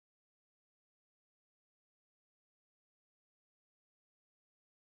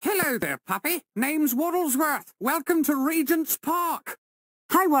Hello there, puppy. Name's Waddlesworth. Welcome to Regent's Park.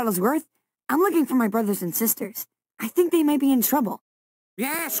 Hi, Waddlesworth. I'm looking for my brothers and sisters. I think they may be in trouble.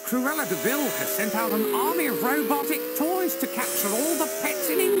 Yes, Cruella de Vil has sent out an army of robotic toys to capture all the pets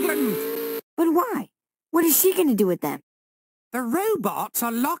in England. But why? What is she going to do with them? The robots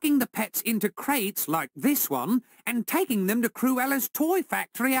are locking the pets into crates like this one and taking them to Cruella's toy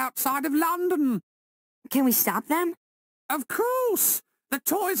factory outside of London. Can we stop them? Of course! The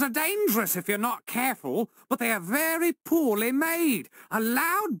toys are dangerous if you're not careful, but they are very poorly made. A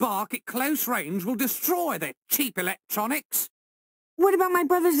loud bark at close range will destroy their cheap electronics. What about my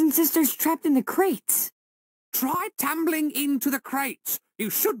brothers and sisters trapped in the crates? Try tumbling into the crates. You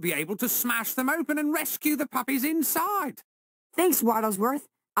should be able to smash them open and rescue the puppies inside. Thanks, Waddlesworth.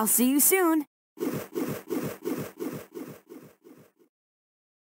 I'll see you soon.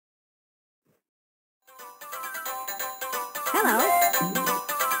 Hello.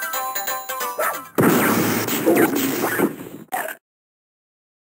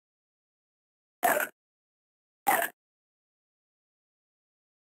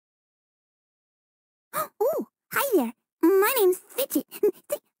 Oh, hi there. My name's Fidget.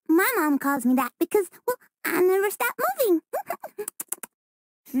 My mom calls me that because, well, I never stop moving.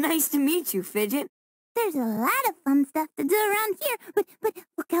 Nice to meet you, Fidget. There's a lot of fun stuff to do around here, but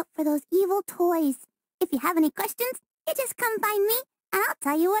look out for those evil toys. If you have any questions, you just come find me, and I'll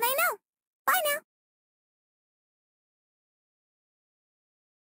tell you what I know. Bye now.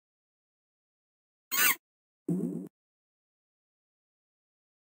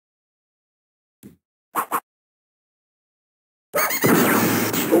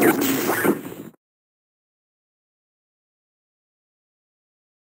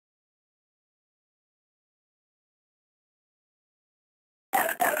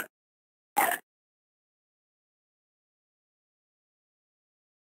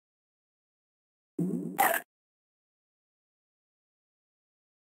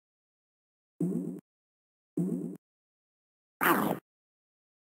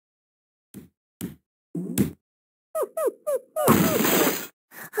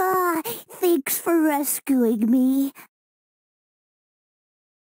 Thanks for rescuing me.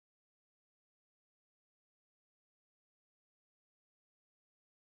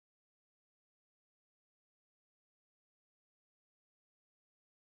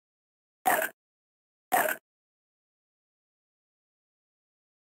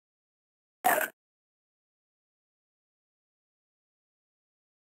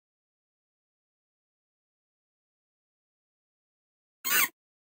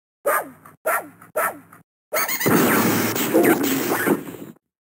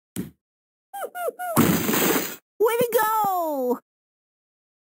 Way to go!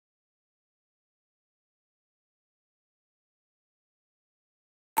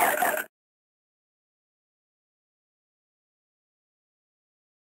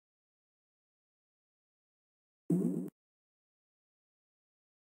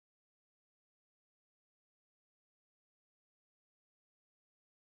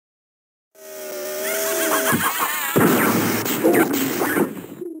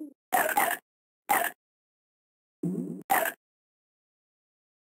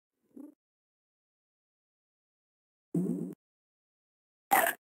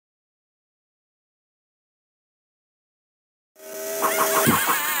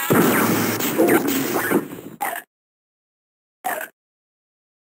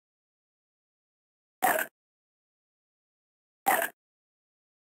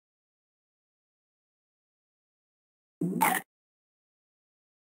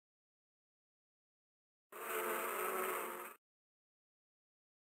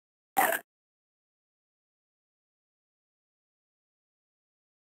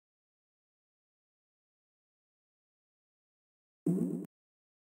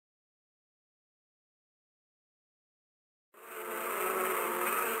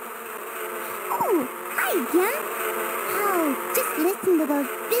 Oh, hi again. Oh, just listen to those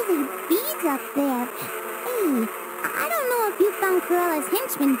busy bees up there. Hey, I don't know if you found Cruella's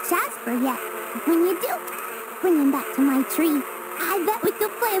henchman Jasper yet. When you do, bring him back to my tree. I bet we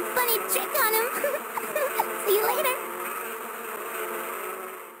could play a funny trick on him. See you later.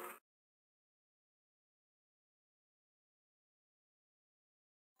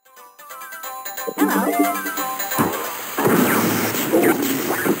 Hello.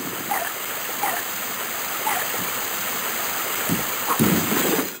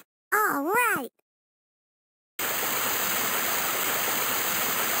 All right.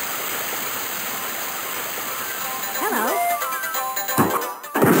 Hello.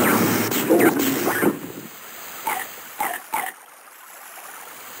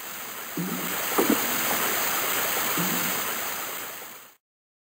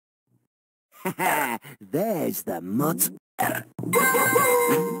 There's the mutt.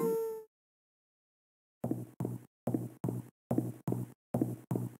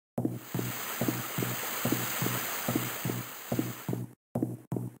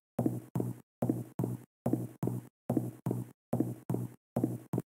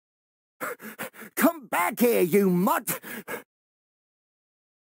 Come back here, you mutt!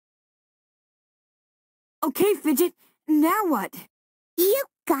 Okay, Fidget, now what? You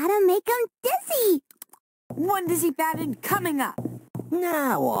gotta make him dizzy. One dizzy pattern coming up.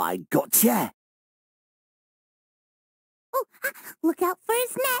 Now I gotcha. Oh, look out for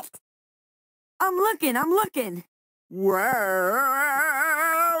his net. I'm looking. Whoa!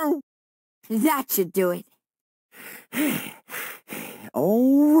 That should do it.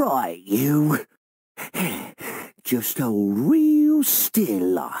 All right, you. Just hold real still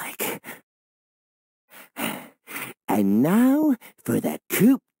like. And now for the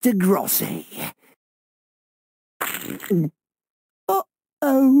coup de grace.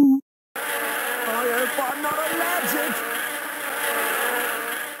 Uh-oh. I hope I'm not allergic.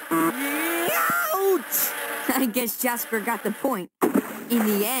 Ouch! I guess Jasper got the point. In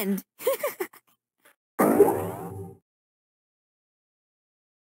the end.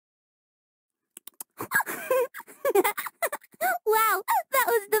 Wow, that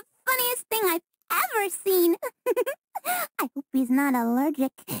was the funniest thing I've ever seen. I hope he's not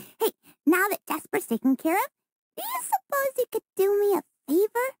allergic. Hey, now that Jasper's taken care of, do you suppose you could do me a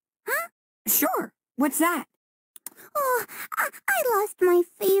favor? Huh? Sure. What's that? Oh, I lost my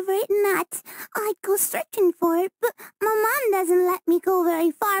favorite nut. I'd go searching for it, but my mom doesn't let me go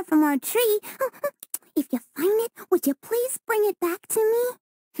very far from our tree. If you find it, would you please bring it back to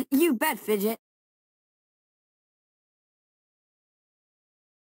me? You bet, Fidget.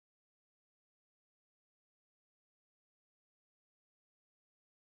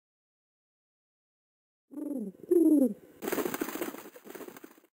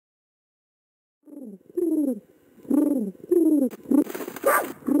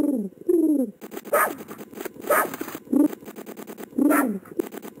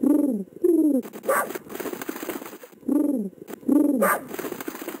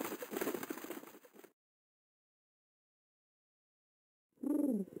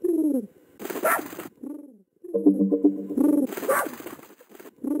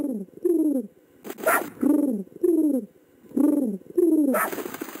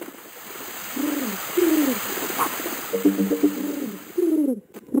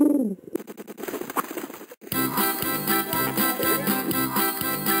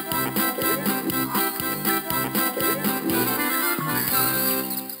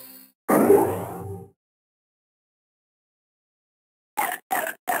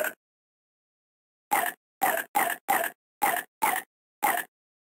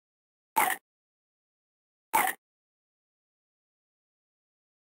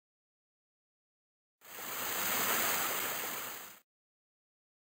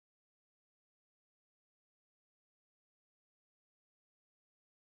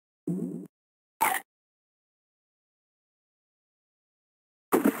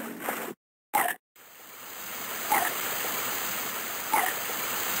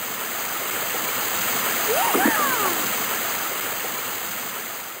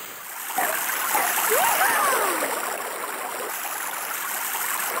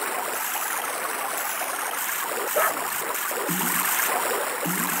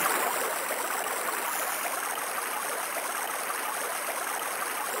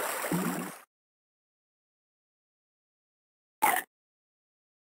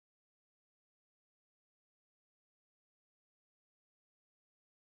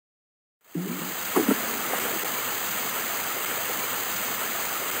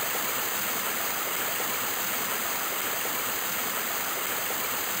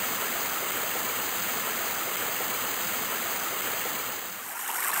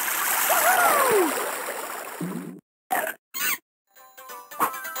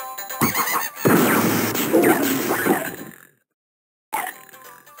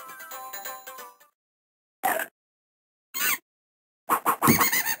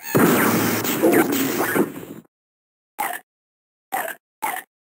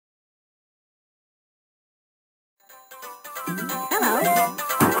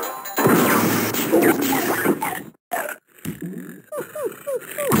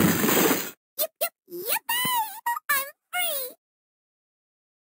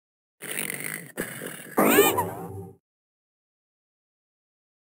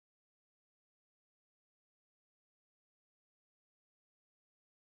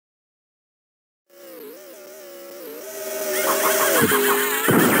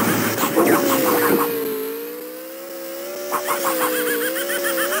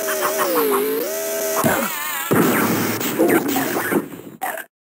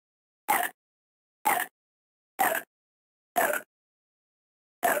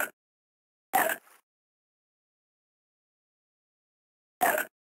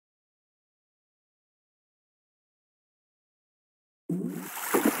 You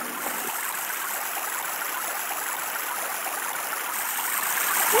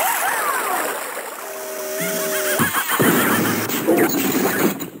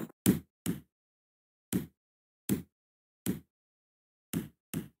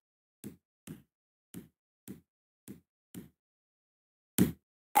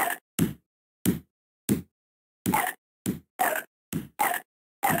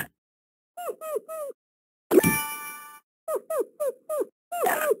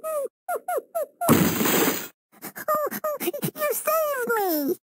saved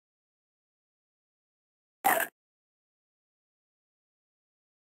me!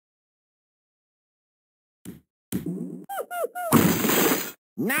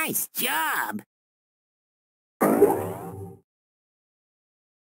 Nice job!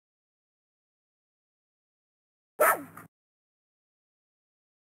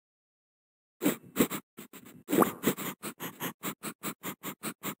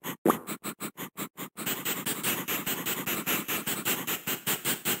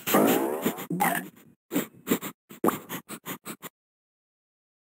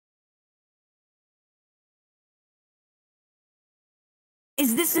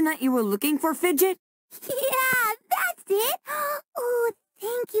 Is this the nut you were looking for, Fidget? Yeah, that's it! Oh,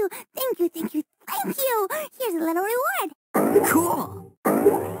 thank you, thank you, thank you, thank you! Here's a little reward! Cool.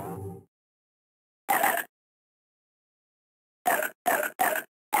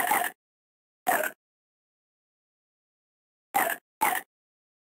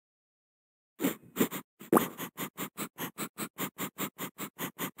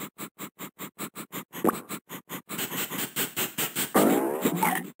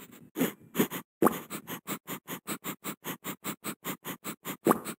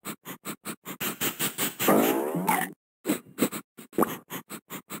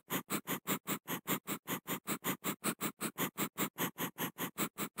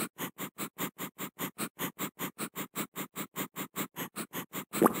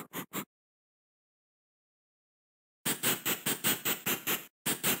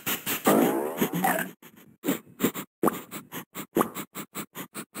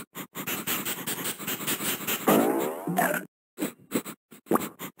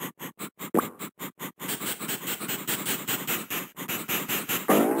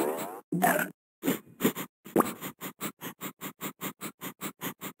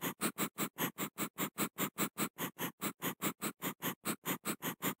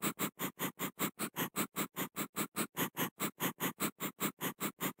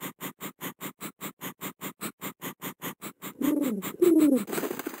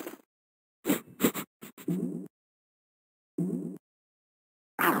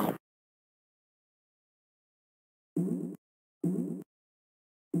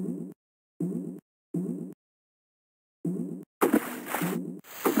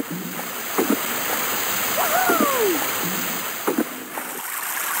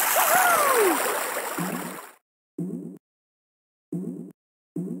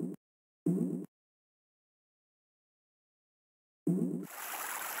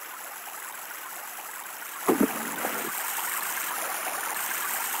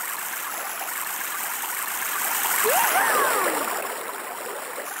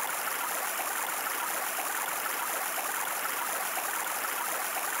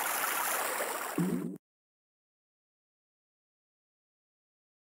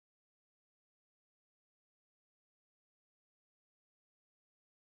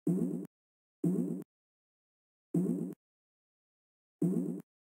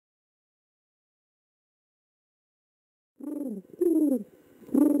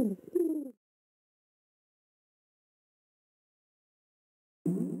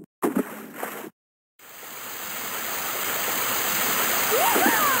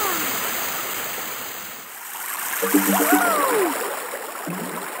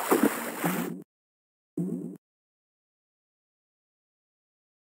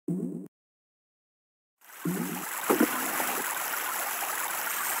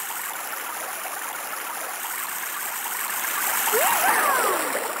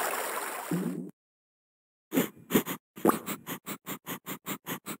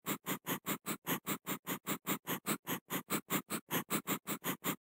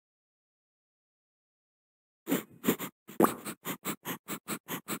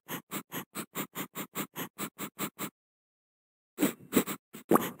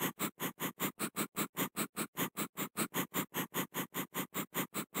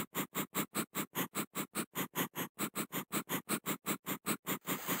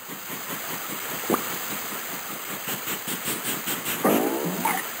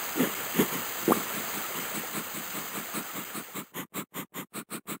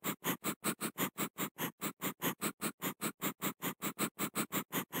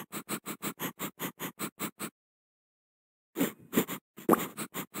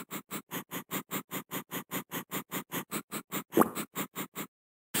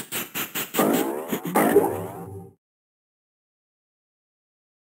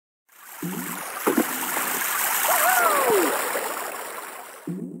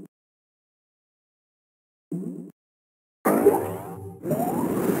 Hey!